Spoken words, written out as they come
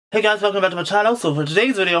Hey guys, welcome back to my channel. So for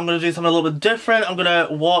today's video I'm going to do something a little bit different. I'm going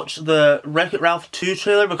to watch the Wreck-It Ralph 2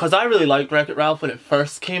 trailer because I really liked Wreck-It Ralph when it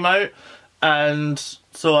first came out. And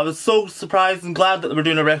so I was so surprised and glad that they were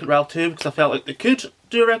doing a Wreck-It Ralph 2 because I felt like they could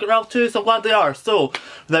do a Wreck-It Ralph 2, so I'm glad they are. So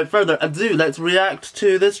without further ado, let's react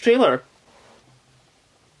to this trailer.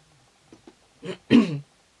 Oh,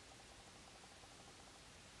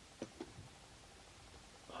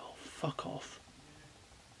 fuck off.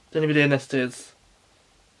 Is anybody in this dudes?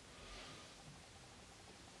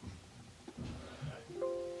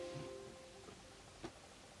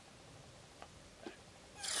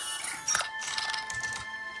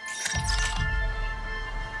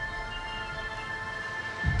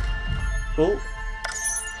 Oh.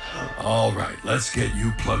 All right, let's get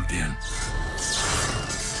you plugged in.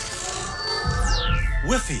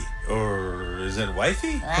 Whiffy, or is it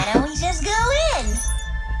wifey? Why don't we just go in?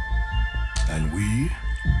 And we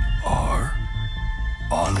are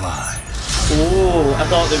online. Oh, I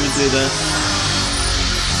thought they would do this.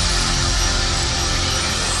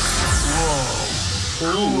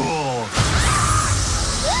 Whoa. Cool.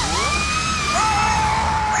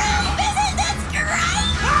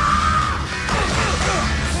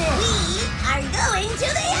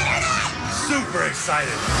 Super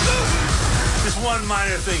excited. Just one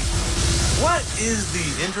minor thing. What is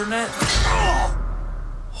the internet? Oh,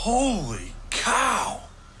 holy cow.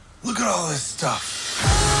 Look at all this stuff.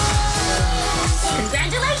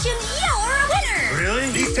 Congratulations, you're a winner.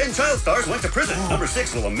 Really? These 10 child stars went to prison. Ooh. Number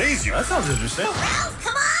 6 will amaze you. That sounds interesting. Ralph,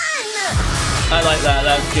 come on. I like that,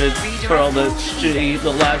 that's good for all the shitty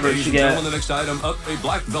little adverts you get. On the next item, up a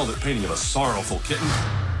black velvet painting of a sorrowful kitten.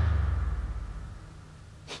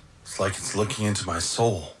 It's like it's looking into my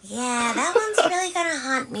soul. Yeah, that one's really gonna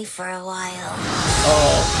haunt me for a while.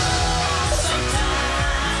 Oh.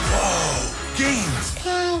 Whoa, games.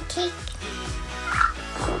 Pancake.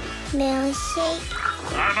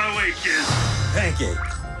 Milkshake. Out of my way, kids. Pancake.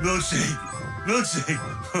 Milkshake. Milkshake.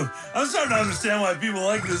 I'm starting to understand why people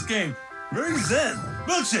like this game. Very zen.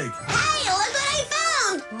 Milkshake. Hey, look what I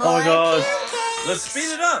found. Oh my God. Pancakes. Let's speed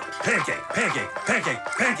it up. Pancake, pancake, pancake,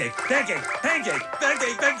 pancake, pancake, pancake,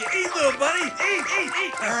 pancake, pancake. Eat, little buddy.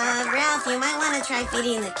 Eat. Ralph, you might want to try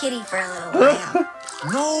feeding the kitty for a little while.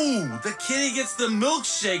 No, the kitty gets the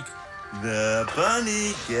milkshake. The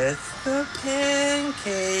bunny gets the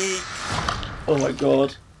pancake. Oh my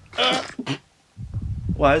God.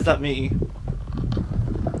 Why is that me?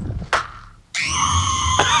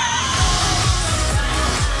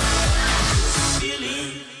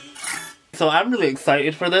 So I'm really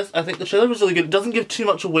excited for this. I think the trailer was really good. It doesn't give too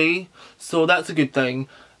much away, so that's a good thing.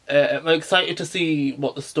 I'm excited to see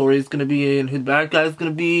what the story is going to be and who the bad guy is going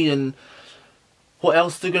to be and what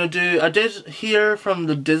else they're going to do. I did hear from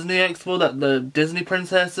the Disney Expo that the Disney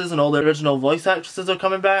princesses and all the original voice actresses are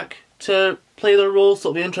coming back to play their roles, so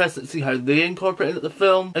it'll be interesting to see how they incorporate it into the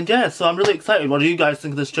film. And yeah, so I'm really excited. What do you guys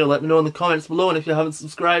think of this trailer? Let me know in the comments below, and if you haven't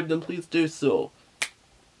subscribed, then please do so.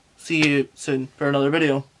 See you soon for another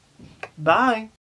video. Bye!